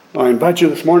I invite you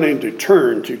this morning to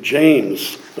turn to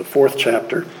James, the 4th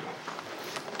chapter.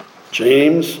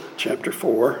 James, chapter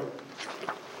 4.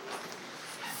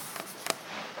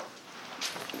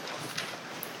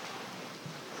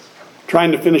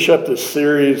 Trying to finish up this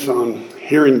series on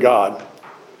hearing God.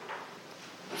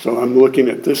 So I'm looking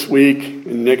at this week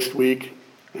and next week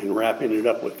and wrapping it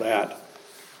up with that.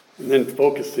 And then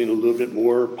focusing a little bit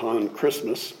more upon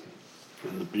Christmas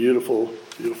and the beautiful,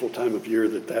 beautiful time of year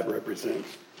that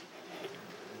represents.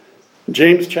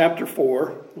 James chapter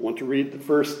 4, I want to read the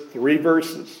first 3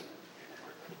 verses.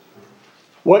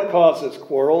 What causes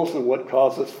quarrels and what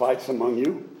causes fights among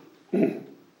you?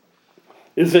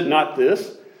 Is it not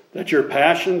this, that your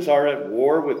passions are at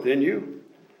war within you?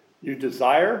 You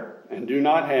desire and do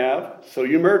not have, so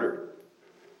you murder.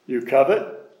 You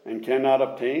covet and cannot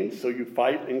obtain, so you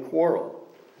fight and quarrel.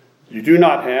 You do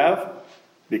not have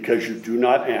because you do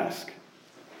not ask.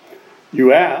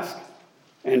 You ask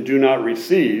and do not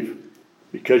receive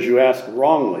because you ask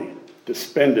wrongly to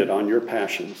spend it on your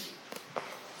passions.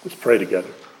 Let's pray together.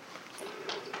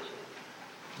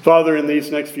 Father, in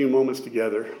these next few moments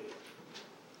together,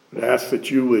 I ask that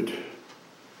you would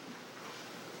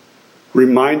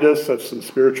remind us of some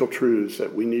spiritual truths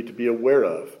that we need to be aware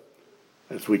of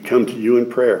as we come to you in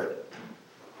prayer.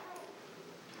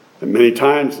 And many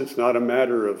times it's not a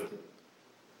matter of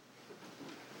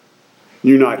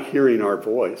you not hearing our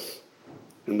voice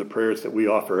in the prayers that we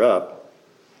offer up,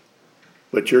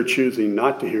 but you're choosing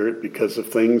not to hear it because of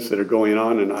things that are going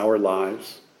on in our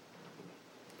lives.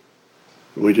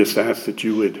 We just ask that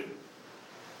you would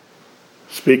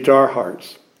speak to our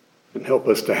hearts and help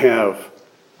us to have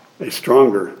a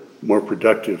stronger, more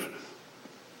productive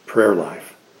prayer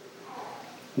life.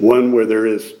 One where there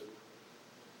is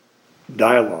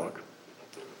dialogue,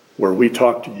 where we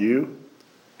talk to you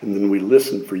and then we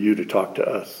listen for you to talk to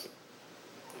us.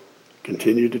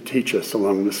 Continue to teach us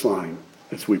along this line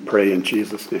as we pray in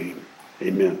Jesus' name.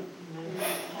 Amen.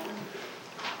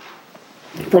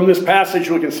 From this passage,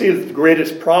 we can see that the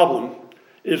greatest problem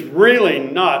is really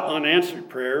not unanswered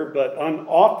prayer, but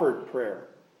unoffered prayer.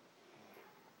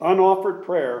 Unoffered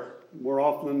prayer, more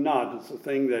often than not, is the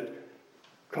thing that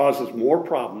causes more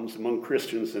problems among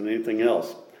Christians than anything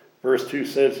else. Verse 2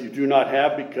 says, you do not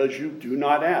have because you do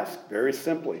not ask, very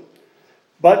simply.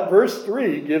 But verse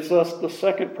 3 gives us the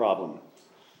second problem.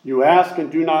 You ask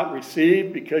and do not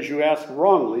receive because you ask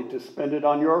wrongly to spend it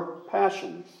on your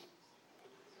passions.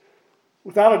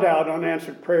 Without a doubt,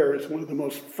 unanswered prayer is one of the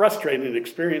most frustrating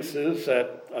experiences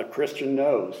that a Christian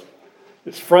knows.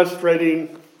 It's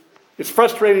frustrating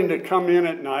to come in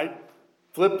at night,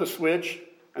 flip the switch,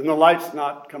 and the lights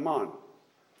not come on.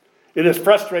 It is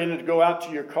frustrating to go out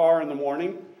to your car in the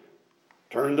morning,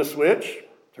 turn the switch,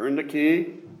 turn the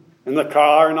key, and the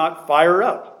car not fire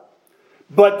up.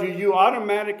 But do you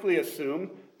automatically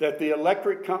assume that the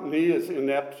electric company is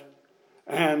inept?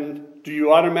 And do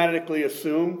you automatically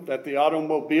assume that the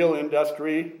automobile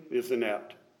industry is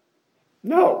inept?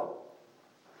 No.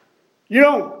 You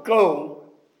don't go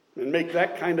and make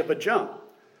that kind of a jump.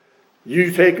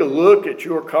 You take a look at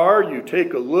your car, you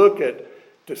take a look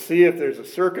to see if there's a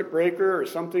circuit breaker or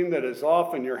something that is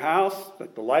off in your house,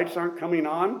 that the lights aren't coming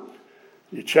on.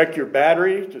 You check your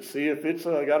battery to see if it's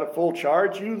got a full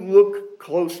charge. You look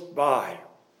close by.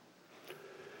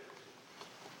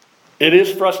 It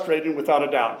is frustrating, without a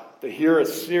doubt, to hear a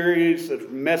series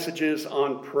of messages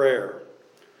on prayer,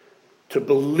 to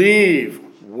believe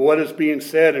what is being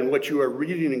said and what you are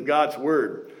reading in God's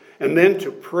Word, and then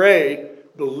to pray,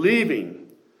 believing,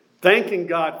 thanking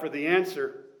God for the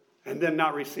answer, and then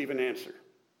not receive an answer.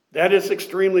 That is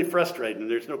extremely frustrating.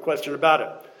 There's no question about it.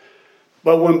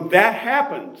 But when that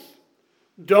happens,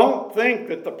 don't think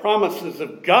that the promises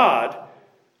of God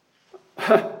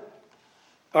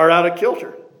are out of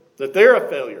kilter, that they're a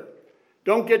failure.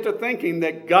 Don't get to thinking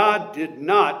that God did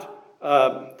not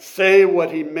say what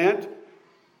he meant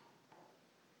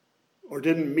or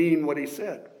didn't mean what he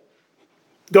said.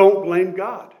 Don't blame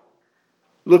God.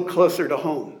 Look closer to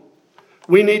home.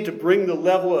 We need to bring the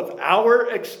level of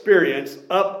our experience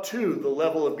up to the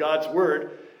level of God's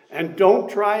Word. And don't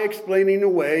try explaining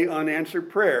away unanswered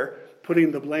prayer,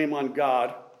 putting the blame on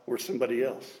God or somebody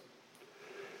else.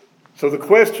 So the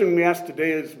question we ask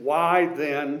today is, why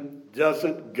then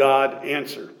doesn't God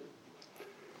answer?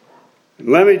 And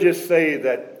let me just say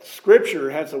that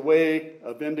Scripture has a way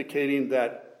of indicating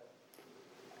that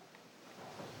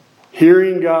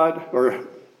hearing God, or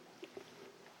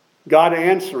God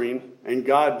answering and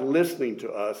God listening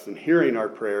to us and hearing our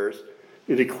prayers,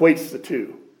 it equates the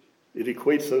two. It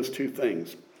equates those two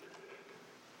things.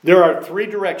 There are 3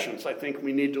 directions I think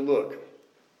we need to look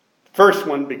First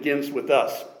one begins with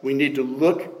us. We need to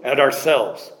look at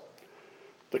ourselves.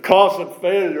 The cause of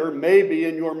failure may be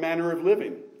in your manner of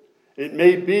living. It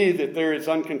may be that there is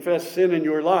unconfessed sin in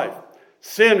your life.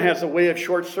 Sin has a way of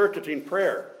short-circuiting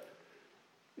prayer.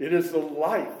 It is the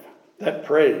life that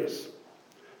prays.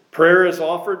 Prayer is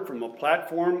offered from a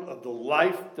platform of the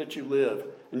life that you live,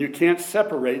 and you can't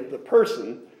separate the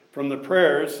person from the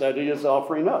prayers that he is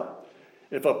offering up.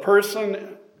 If the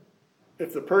person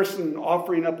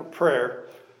offering up a prayer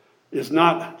is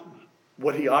not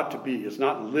what he ought to be, is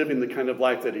not living the kind of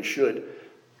life that he should,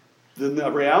 then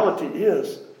the reality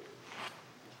is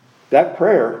that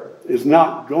prayer is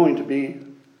not going to be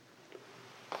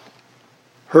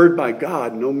heard by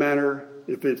God, no matter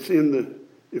if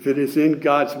it is in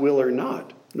God's will or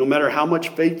not. No matter how much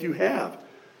faith you have,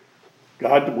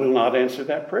 God will not answer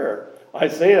that prayer.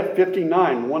 Isaiah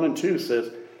 59, 1 and 2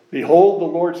 says, "Behold, the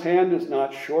Lord's hand is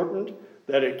not shortened,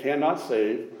 that it cannot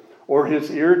save, or his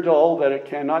ear dull, that it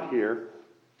cannot hear.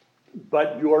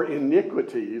 But your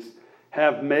iniquities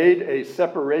have made a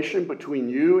separation between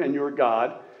you and your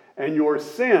God, and your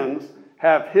sins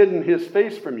have hidden his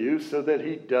face from you so that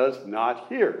he does not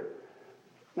hear."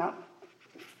 Now,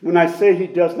 when I say he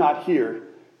does not hear,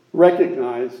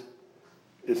 recognize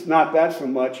it's not that so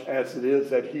much as it is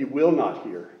that he will not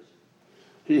hear.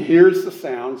 He hears the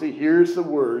sounds, he hears the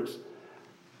words,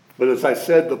 but as I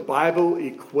said, the Bible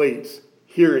equates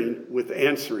hearing with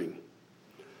answering.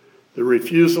 The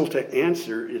refusal to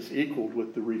answer is equal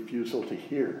with the refusal to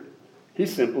hear. He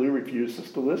simply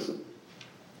refuses to listen,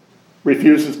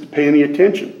 refuses to pay any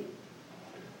attention.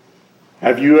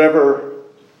 Have you ever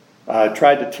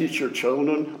tried to teach your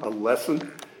children a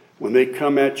lesson when they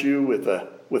come at you with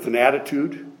an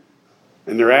attitude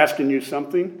and they're asking you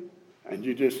something and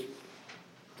you just,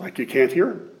 like you can't hear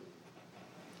them?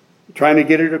 Trying to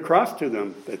get it across to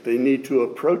them that they need to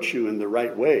approach you in the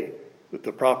right way with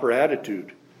the proper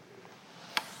attitude.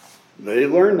 They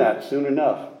learn that soon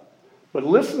enough. But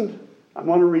listen, I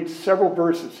want to read several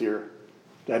verses here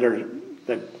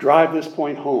that drive this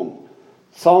point home.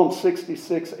 Psalm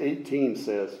 66:18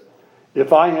 says,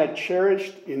 "If I had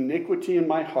cherished iniquity in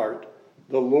my heart,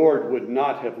 the Lord would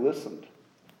not have listened."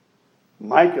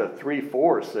 Micah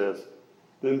 3:4 says,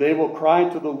 "Then they will cry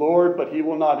to the Lord, but he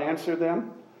will not answer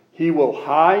them. He will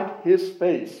hide his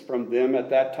face from them at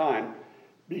that time,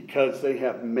 because they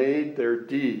have made their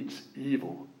deeds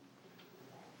evil."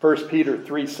 1 Peter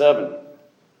 3:7,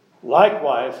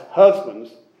 "Likewise,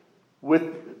 husbands,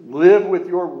 live with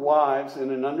your wives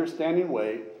in an understanding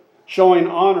way, showing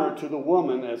honor to the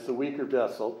woman as the weaker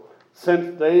vessel,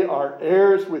 since they are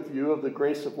heirs with you of the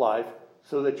grace of life,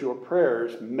 so that your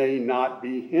prayers may not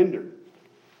be hindered."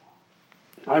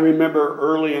 I remember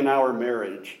early in our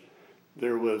marriage,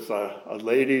 there was a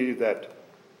lady that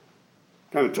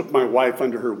kind of took my wife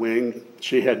under her wing.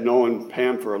 She had known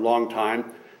Pam for a long time.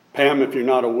 Pam, if you're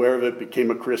not aware of it,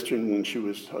 became a Christian when she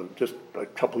was just a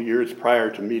couple years prior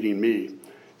to meeting me.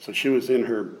 So she was in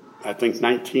her, I think,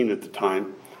 19 at the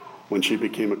time when she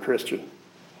became a Christian.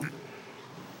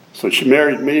 So she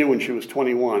married me when she was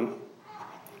 21.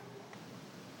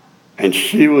 And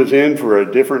she was in for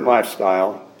a different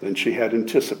lifestyle than she had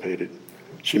anticipated.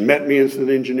 She met me as an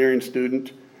engineering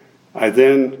student. I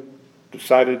then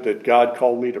decided that God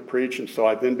called me to preach, and so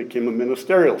I then became a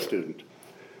ministerial student.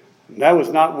 And that was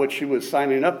not what she was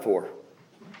signing up for.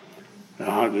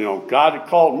 God had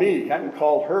called me, he hadn't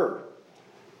called her.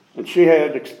 And she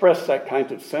had expressed that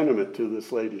kind of sentiment to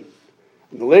this lady.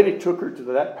 And the lady took her to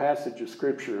that passage of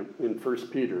Scripture in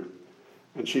 1 Peter.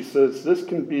 And she says, this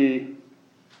can be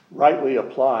rightly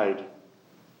applied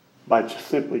by just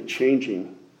simply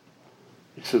changing.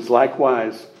 He says,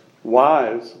 likewise,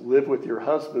 wives, live with your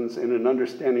husbands in an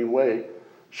understanding way,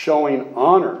 showing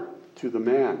honor to the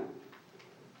man,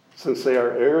 since they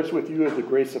are heirs with you of the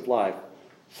grace of life,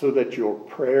 so that your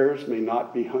prayers may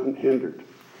not be hindered.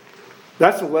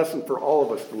 That's a lesson for all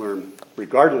of us to learn,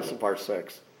 regardless of our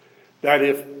sex. That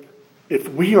if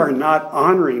we are not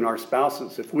honoring our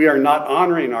spouses, if we are not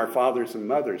honoring our fathers and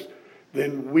mothers,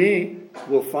 then we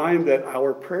will find that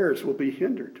our prayers will be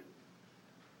hindered.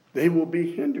 They will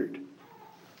be hindered.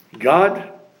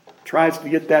 God tries to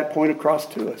get that point across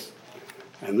to us.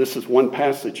 And this is one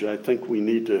passage I think we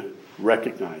need to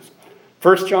recognize.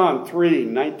 1 John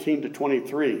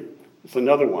 3:19-23 is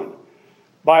another one.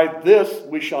 By this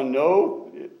we shall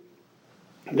know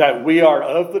that we are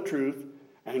of the truth,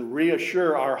 and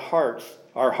reassure our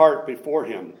heart before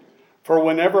him. For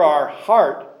whenever our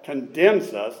heart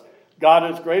condemns us,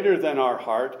 God is greater than our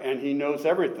heart, and he knows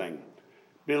everything.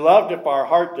 Beloved, if our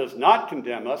heart does not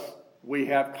condemn us, we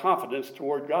have confidence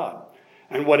toward God.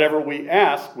 And whatever we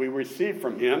ask, we receive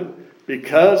from him,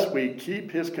 because we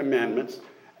keep his commandments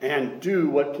and do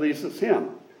what pleases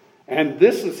him. And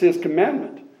this is his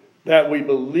commandment, that we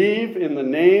believe in the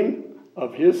name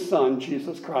of his Son,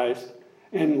 Jesus Christ,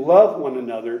 and love one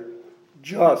another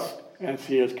just as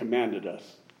he has commanded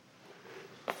us.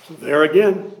 So there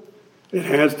again, it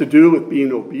has to do with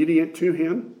being obedient to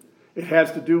him. It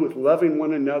has to do with loving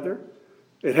one another.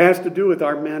 It has to do with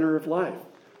our manner of life.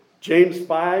 James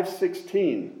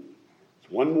 5:16.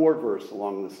 It's one more verse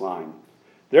along this line.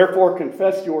 Therefore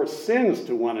confess your sins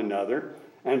to one another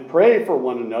and pray for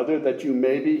one another that you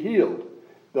may be healed.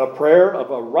 The prayer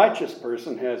of a righteous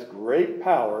person has great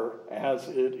power as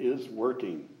it is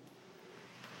working.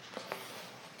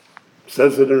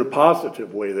 Says it in a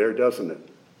positive way there, doesn't it?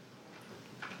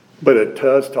 But it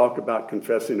does talk about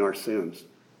confessing our sins.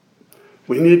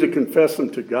 We need to confess them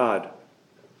to God.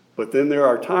 But then there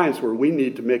are times where we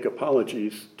need to make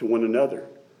apologies to one another.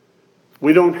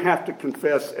 We don't have to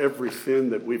confess every sin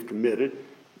that we've committed.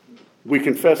 We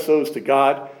confess those to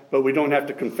God, but we don't have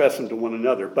to confess them to one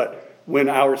another. But when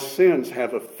our sins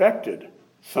have affected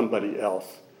somebody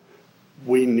else,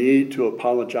 we need to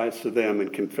apologize to them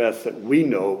and confess that we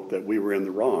know that we were in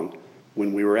the wrong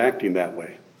when we were acting that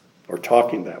way or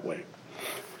talking that way.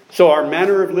 So our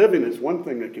manner of living is one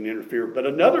thing that can interfere, but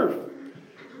another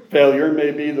failure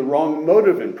may be the wrong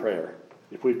motive in prayer.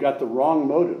 If we've got the wrong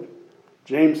motive.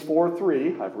 James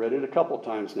 4:3, I've read it a couple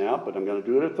times now, but I'm going to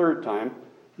do it a third time.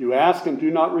 You ask and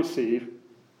do not receive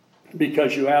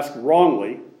because you ask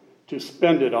wrongly to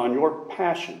spend it on your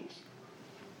passions.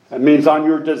 That means on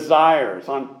your desires,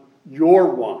 on your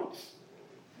wants.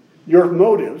 Your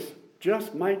motives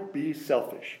just might be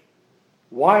selfish.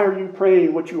 Why are you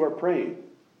praying what you are praying?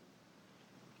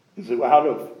 Is it out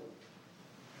of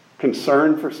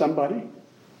concern for somebody?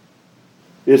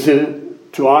 Is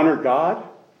it to honor God?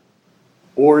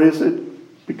 Or is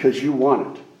it because you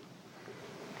want it?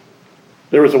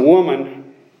 There was a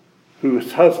woman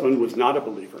whose husband was not a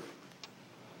believer.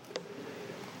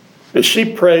 And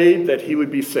she prayed that he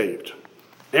would be saved.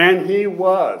 And he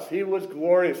was. He was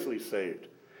gloriously saved.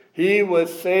 He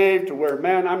was saved to where,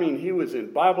 he was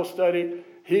in Bible study.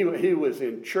 He was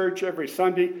in church every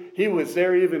Sunday. He was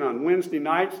there even on Wednesday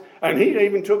nights. And he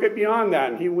even took it beyond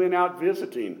that. And he went out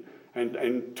visiting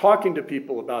and talking to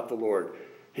people about the Lord.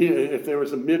 If there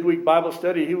was a midweek Bible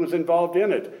study, he was involved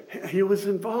in it. He was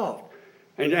involved.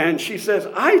 And she says,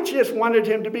 I just wanted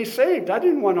him to be saved. I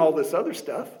didn't want all this other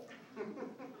stuff.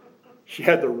 She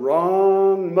had the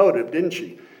wrong motive, didn't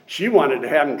she? She wanted to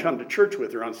have him come to church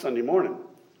with her on Sunday morning.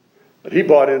 But he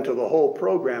bought into the whole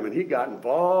program, and he got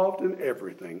involved in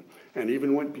everything, and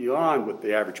even went beyond what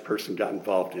the average person got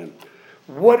involved in.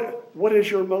 What is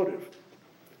your motive?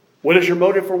 What is your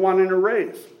motive for wanting a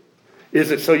raise?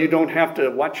 Is it so you don't have to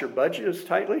watch your budget as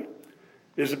tightly?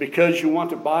 Is it because you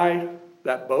want to buy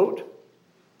that boat?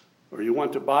 Or you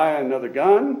want to buy another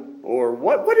gun? Or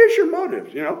what is your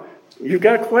motive? You've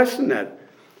got to question that.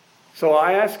 So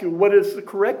I ask you, what is the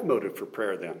correct motive for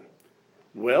prayer then?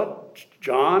 Well,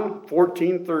 John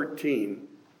 14:13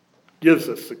 gives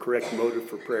us the correct motive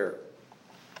for prayer.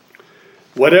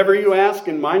 Whatever you ask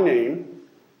in my name,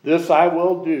 this I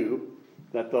will do,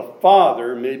 that the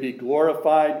Father may be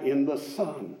glorified in the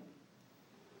Son.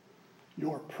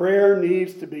 Your prayer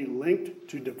needs to be linked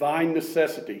to divine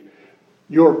necessity.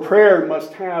 Your prayer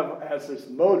must have as its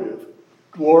motive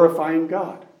glorifying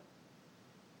God.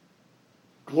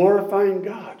 Glorifying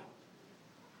God.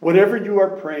 Whatever you are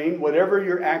praying, whatever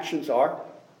your actions are,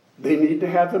 they need to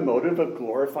have the motive of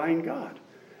glorifying God.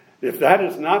 If that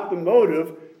is not the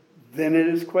motive, then it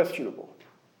is questionable.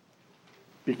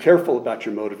 Be careful about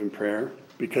your motive in prayer,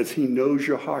 because he knows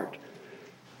your heart.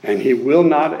 And he will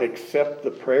not accept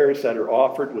the prayers that are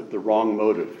offered with the wrong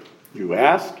motive. You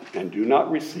ask and do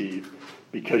not receive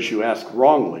because you ask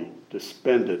wrongly to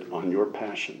spend it on your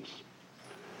passions.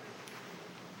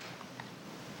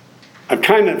 I've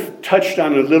kind of touched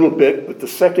on it a little bit, but the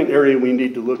second area we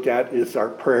need to look at is our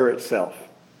prayer itself.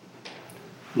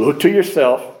 Look to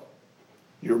yourself,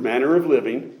 your manner of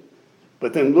living,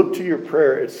 but then look to your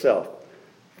prayer itself.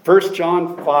 1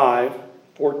 John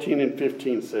 5:14 and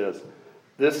 15 says,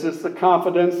 this is the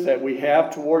confidence that we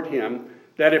have toward him,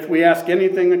 that if we ask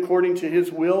anything according to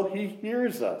his will, he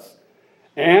hears us.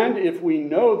 And if we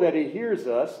know that he hears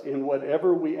us in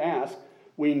whatever we ask,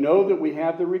 we know that we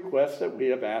have the requests that we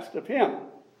have asked of him.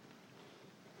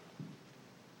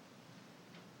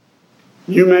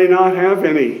 You may not have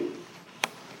any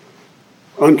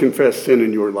unconfessed sin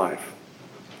in your life.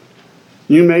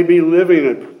 You may be living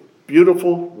a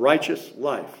beautiful, righteous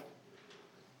life.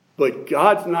 But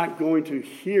God's not going to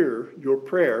hear your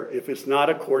prayer if it's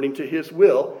not according to his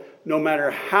will, no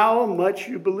matter how much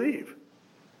you believe.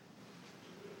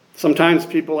 Sometimes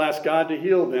people ask God to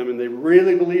heal them, and they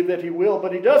really believe that he will,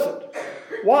 but he doesn't.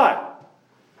 Why?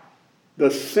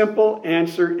 The simple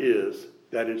answer is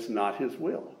that it's not his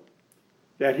will,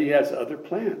 that he has other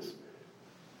plans.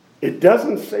 It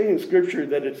doesn't say in Scripture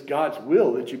that it's God's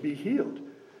will that you be healed.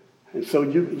 And so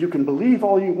you can believe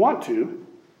all you want to,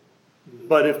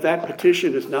 but if that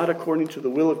petition is not according to the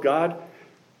will of God,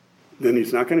 then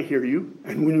he's not going to hear you,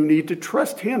 and you need to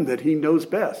trust him that he knows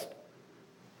best.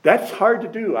 That's hard to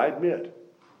do, I admit.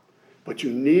 But you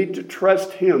need to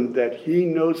trust him that he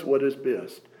knows what is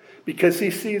best, because he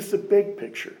sees the big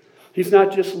picture. He's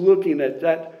not just looking at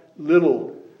that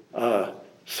little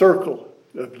circle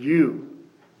of you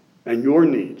and your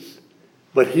needs,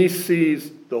 but he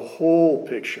sees the whole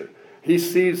picture. He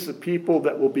sees the people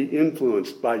that will be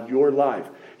influenced by your life.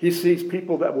 He sees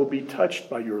people that will be touched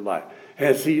by your life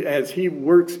as he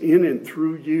works in and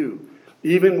through you.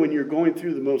 Even when you're going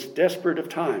through the most desperate of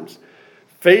times,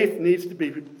 faith needs to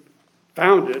be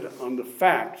founded on the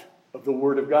fact of the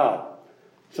Word of God.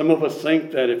 Some of us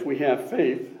think that if we have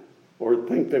faith, or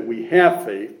think that we have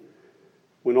faith,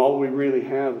 when all we really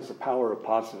have is the power of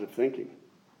positive thinking.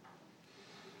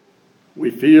 We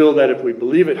feel that if we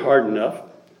believe it hard enough,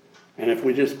 and if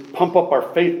we just pump up our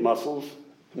faith muscles,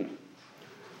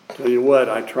 tell you what,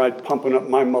 I tried pumping up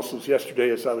my muscles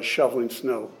yesterday as I was shoveling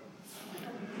snow.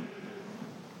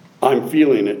 I'm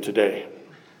feeling it today.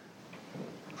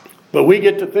 But we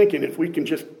get to thinking if we can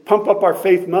just pump up our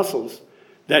faith muscles,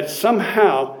 that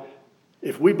somehow,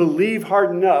 if we believe hard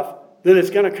enough, then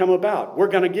it's going to come about. We're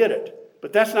going to get it.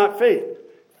 But that's not faith.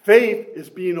 Faith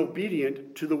is being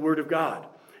obedient to the Word of God.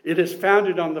 It is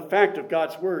founded on the fact of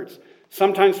God's words.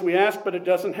 Sometimes we ask, but it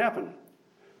doesn't happen.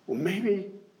 Well,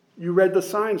 maybe you read the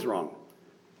signs wrong.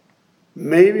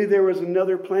 Maybe there was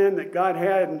another plan that God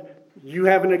had, and you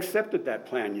haven't accepted that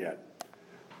plan yet.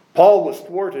 Paul was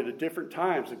thwarted at different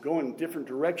times and going in different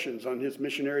directions on his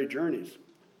missionary journeys.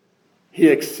 He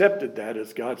accepted that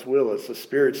as God's will, as the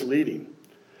Spirit's leading.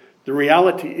 The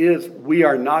reality is we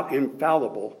are not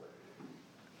infallible,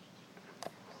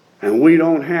 and we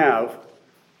don't have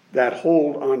that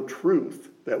hold on truth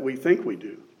that we think we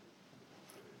do.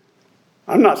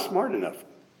 I'm not smart enough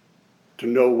to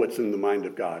know what's in the mind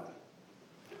of God.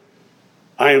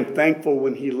 I am thankful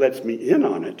when he lets me in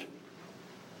on it.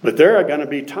 But there are going to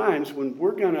be times when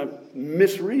we're going to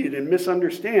misread and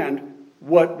misunderstand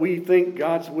what we think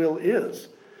God's will is.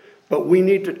 But we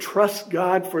need to trust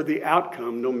God for the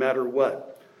outcome no matter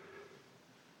what.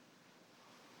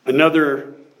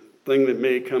 Another thing that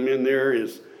may come in there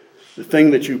is the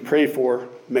thing that you pray for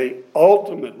may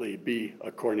ultimately be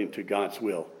according to God's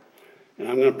will. And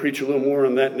I'm going to preach a little more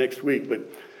on that next week. But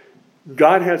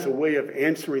God has a way of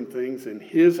answering things in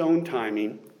his own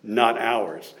timing, not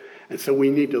ours. And so we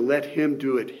need to let him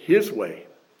do it his way,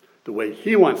 the way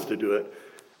he wants to do it,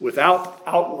 without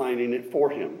outlining it for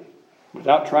him,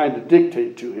 without trying to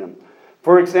dictate to him.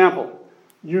 For example,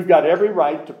 you've got every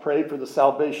right to pray for the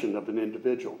salvation of an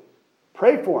individual.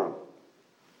 Pray for him.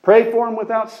 Pray for him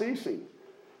without ceasing.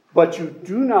 But you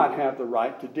do not have the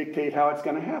right to dictate how it's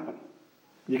going to happen.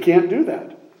 You can't do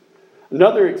that.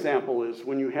 Another example is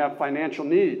when you have financial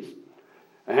needs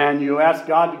and you ask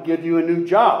God to give you a new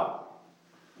job.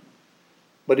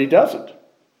 But he doesn't.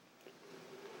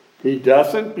 He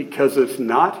doesn't because it's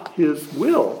not his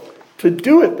will to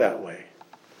do it that way.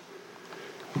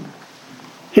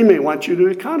 He may want you to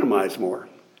economize more.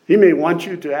 He may want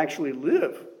you to actually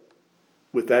live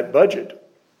with that budget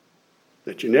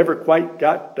that you never quite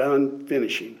got done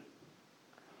finishing.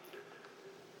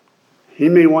 He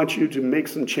may want you to make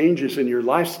some changes in your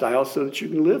lifestyle so that you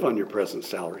can live on your present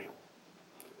salary.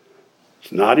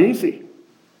 It's not easy.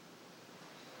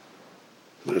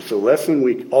 But it's a lesson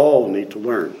we all need to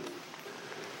learn.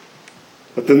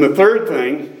 But then the third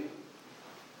thing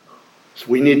is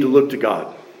we need to look to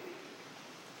God.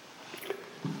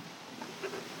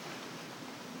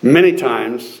 Many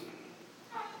times,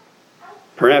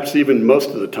 perhaps even most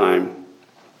of the time,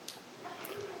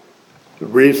 the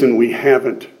reason we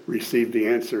haven't received the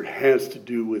answer has to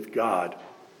do with God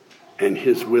and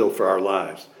his will for our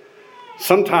lives.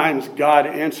 Sometimes God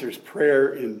answers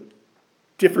prayer in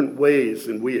different ways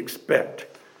than we expect.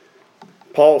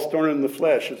 Paul's thorn in the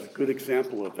flesh is a good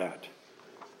example of that.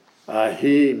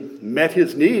 He met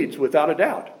his needs without a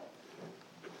doubt.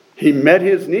 He met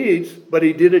his needs, but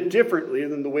he did it differently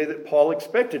than the way that Paul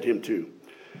expected him to.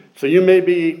 So you may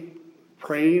be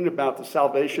praying about the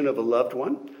salvation of a loved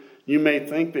one. You may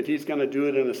think that he's going to do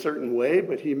it in a certain way,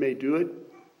 but he may do it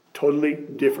totally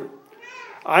different.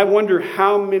 I wonder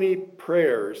how many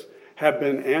prayers have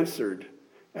been answered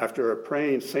after a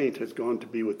praying saint has gone to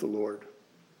be with the Lord.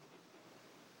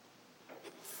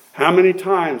 How many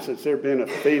times has there been a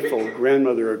faithful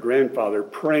grandmother or grandfather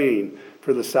praying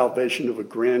for the salvation of a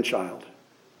grandchild?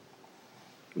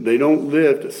 They don't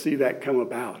live to see that come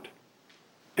about,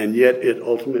 and yet it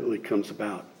ultimately comes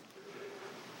about.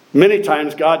 Many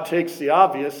times God takes the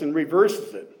obvious and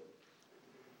reverses it.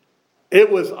 It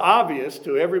was obvious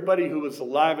to everybody who was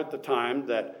alive at the time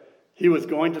that he was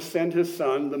going to send his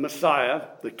son, the Messiah,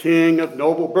 the king of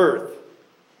noble birth.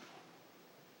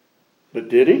 But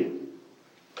did he?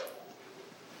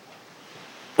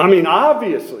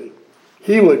 Obviously,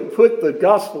 he would put the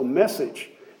gospel message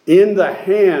in the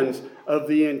hands of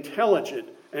the intelligent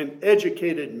and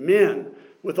educated men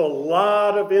with a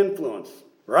lot of influence,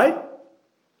 right?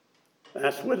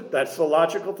 That's the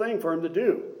logical thing for him to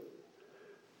do.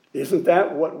 Isn't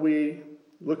that what we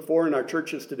look for in our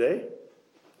churches today?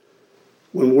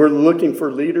 When we're looking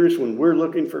for leaders, when we're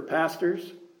looking for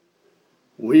pastors,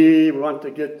 we want to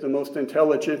get the most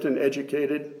intelligent and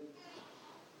educated.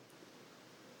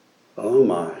 Oh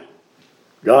my.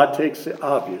 God takes the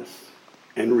obvious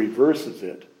and reverses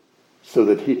it so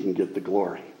that he can get the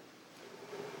glory.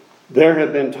 There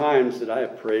have been times that I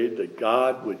have prayed that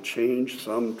God would change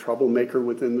some troublemaker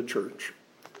within the church.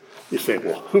 You say,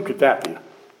 well, who could that be?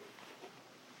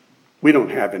 We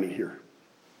don't have any here.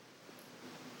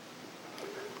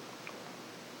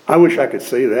 I wish I could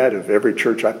say that of every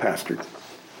church I pastored.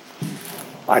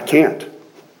 I can't.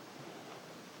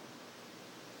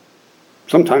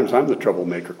 Sometimes I'm the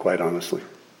troublemaker, quite honestly.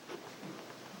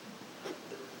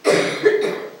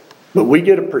 But we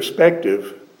get a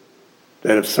perspective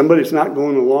that if somebody's not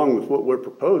going along with what we're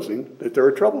proposing, that they're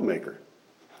a troublemaker.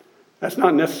 That's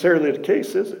not necessarily the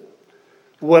case, is it?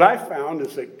 What I found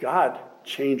is that God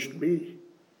changed me.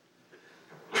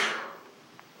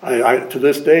 To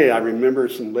this day, I remember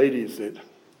some ladies that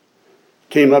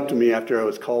came up to me after I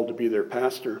was called to be their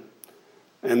pastor,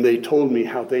 and they told me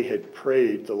how they had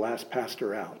prayed the last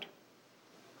pastor out.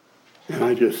 And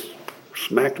I just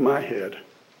smacked my head.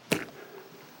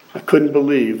 I couldn't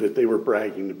believe that they were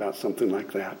bragging about something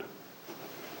like that.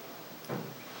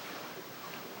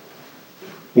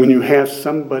 When you have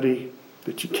somebody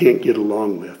that you can't get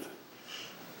along with,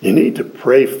 you need to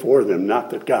pray for them, not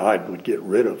that God would get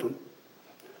rid of them.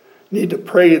 You need to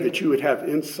pray that you would have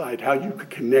insight how you could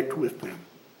connect with them.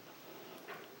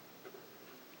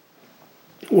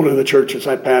 One of the churches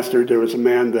I pastored, there was a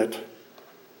man that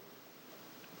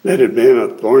had been a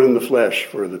thorn in the flesh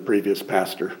for the previous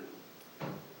pastor.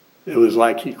 It was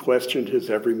like he questioned his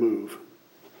every move.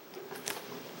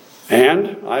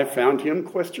 And I found him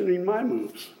questioning my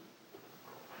moves.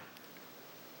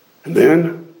 And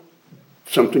then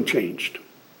something changed.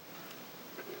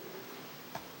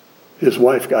 His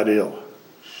wife got ill.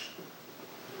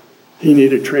 He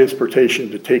needed transportation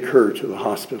to take her to the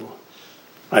hospital.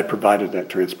 I provided that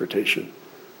transportation.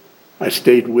 I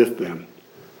stayed with them.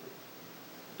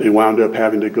 They wound up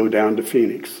having to go down to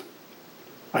Phoenix.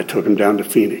 I took him down to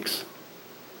Phoenix.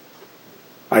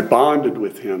 I bonded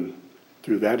with him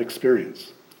through that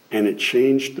experience, and it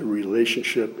changed the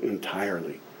relationship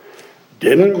entirely.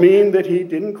 Didn't mean that he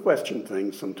didn't question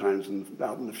things sometimes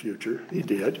out in the future. He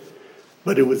did.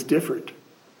 But it was different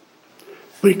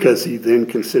because he then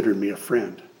considered me a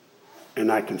friend,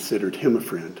 and I considered him a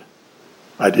friend.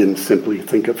 I didn't simply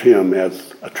think of him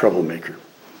as a troublemaker.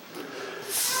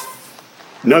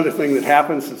 Another thing that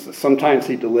happens is that sometimes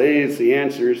he delays the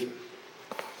answers,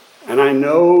 and I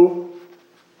know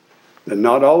that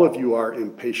not all of you are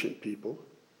impatient people,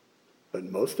 but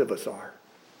most of us are.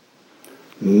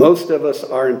 Most of us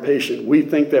are impatient. We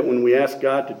think that when we ask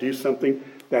God to do something,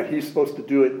 that he's supposed to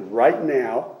do it right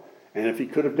now, and if he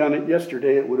could have done it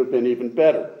yesterday, it would have been even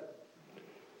better.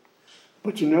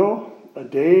 But you know, a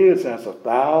day is as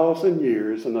 1,000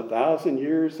 years, and 1,000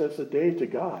 years as a day to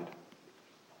God.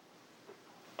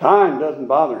 Time doesn't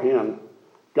bother him.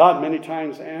 God many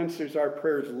times answers our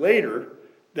prayers later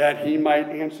that he might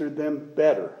answer them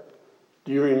better.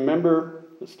 Do you remember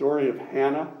the story of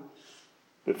Hannah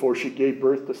before she gave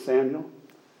birth to Samuel?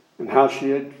 And how she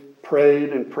had prayed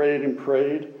and prayed and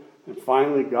prayed, and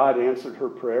finally God answered her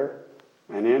prayer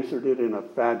and answered it in a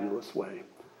fabulous way.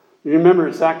 You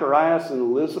remember Zacharias and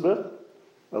Elizabeth?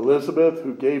 Elizabeth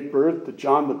who gave birth to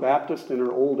John the Baptist in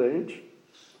her old age?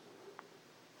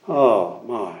 Oh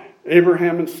my.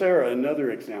 Abraham and Sarah,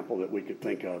 another example that we could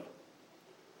think of.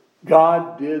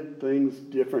 God did things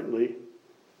differently.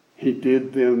 He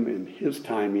did them in his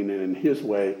timing and in his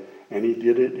way, and he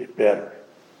did it better.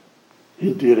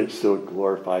 He did it so it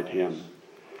glorified him.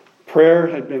 Prayer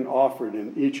had been offered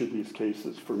in each of these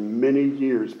cases for many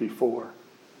years before.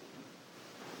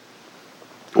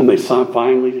 And they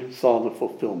finally saw the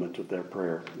fulfillment of their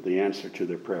prayer, the answer to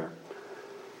their prayer.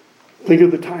 Think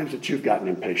of the times that you've gotten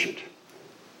impatient.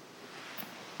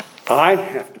 I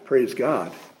have to praise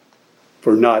God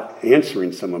for not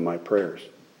answering some of my prayers.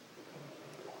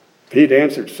 If he'd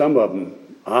answered some of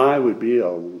them, I would be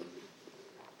in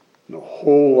a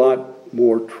whole lot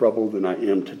more trouble than I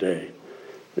am today.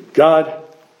 But God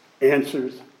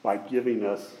answers by giving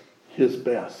us his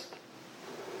best.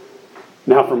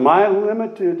 Now, from my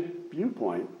limited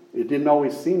viewpoint, it didn't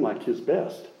always seem like his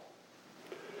best.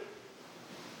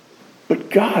 But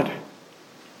God's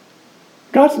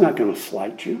not going to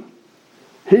slight you.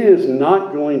 He is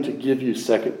not going to give you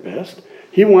second best.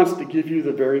 He wants to give you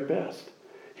the very best.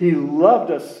 He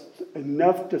loved us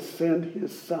enough to send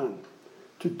his son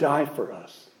to die for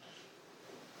us.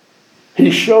 He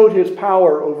showed his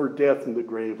power over death in the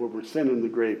grave, over sin in the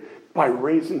grave, by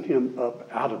raising him up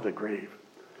out of the grave.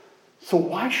 So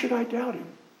why should I doubt him?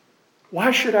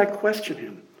 Why should I question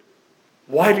him?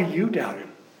 Why do you doubt him?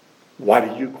 Why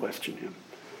do you question him?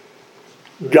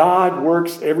 God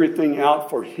works everything out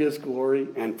for his glory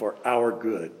and for our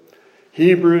good.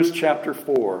 Hebrews chapter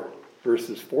 4,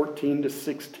 verses 14 to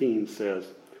 16 says,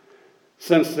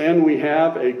 "Since then we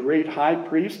have a great high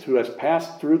priest who has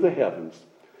passed through the heavens,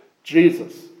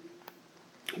 Jesus,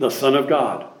 the Son of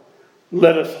God.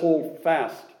 Let us hold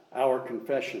fast our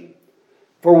confession.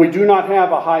 For we do not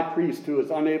have a high priest who is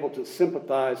unable to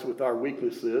sympathize with our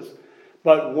weaknesses,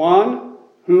 but one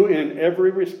who in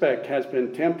every respect has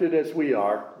been tempted as we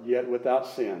are, yet without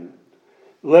sin.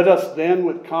 Let us then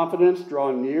with confidence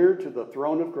draw near to the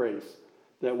throne of grace,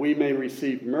 that we may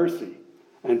receive mercy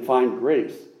and find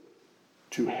grace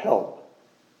to help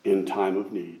in time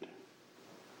of need."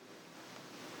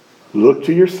 Look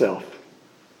to yourself,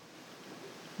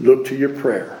 look to your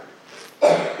prayer,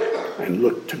 and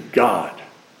look to God.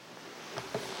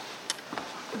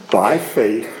 By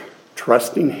faith,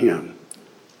 trusting him,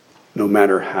 no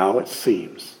matter how it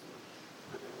seems.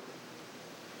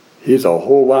 He's a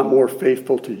whole lot more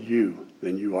faithful to you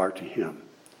than you are to him.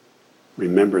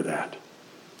 Remember that.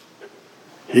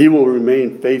 He will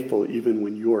remain faithful even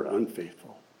when you are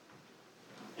unfaithful.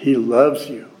 He loves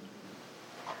you,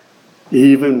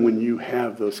 even when you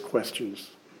have those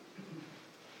questions.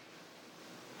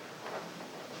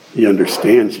 He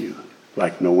understands you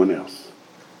like no one else.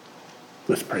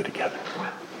 Let's pray together.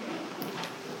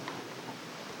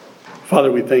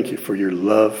 Father, we thank you for your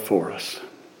love for us.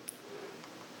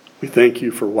 We thank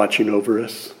you for watching over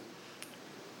us.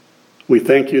 We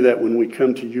thank you that when we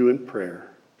come to you in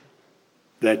prayer,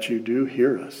 that you do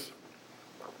hear us.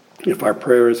 If our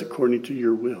prayer is according to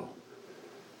your will,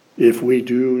 if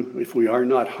we are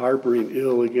not harboring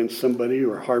ill against somebody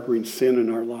or harboring sin in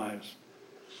our lives,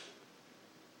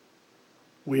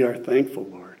 we are thankful,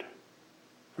 Lord,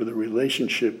 for the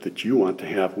relationship that you want to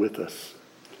have with us.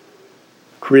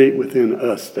 Create within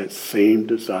us that same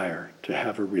desire to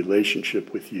have a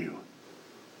relationship with you.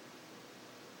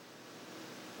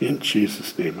 In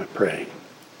Jesus' name I pray.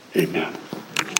 Amen.